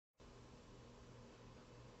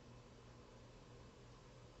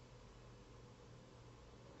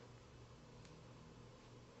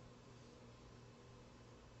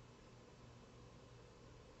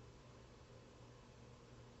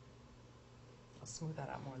smooth that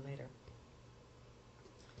out more later.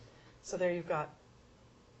 So there you've got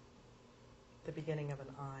the beginning of an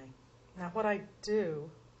eye. Now what I do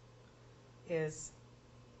is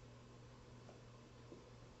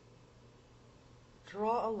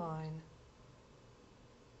draw a line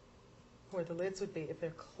where the lids would be if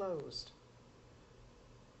they're closed,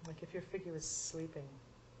 like if your figure is sleeping.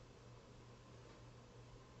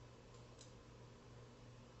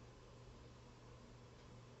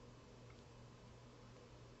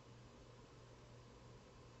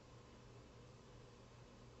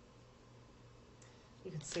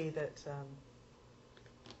 You can see that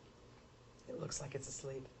it looks like it's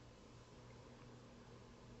asleep.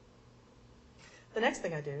 The next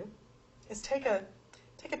thing I do is take a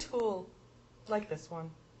tool like this one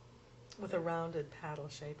with a rounded paddle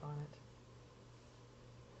shape on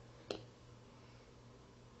it.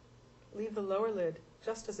 Leave the lower lid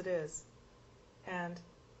just as it is, and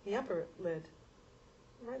the upper lid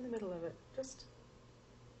right in the middle of it. Just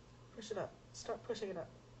push it up. Start pushing it up.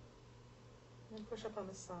 And push up on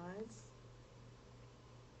the sides.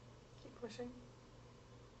 Keep pushing.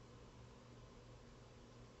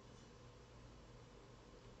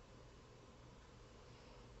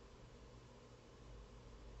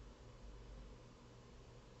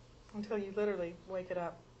 Until you literally wake it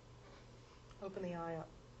up. Open the eye up.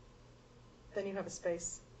 Then you have a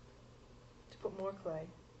space to put more clay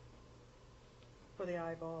for the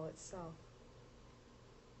eyeball itself.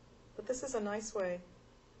 But this is a nice way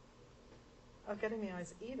of getting the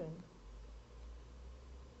eyes even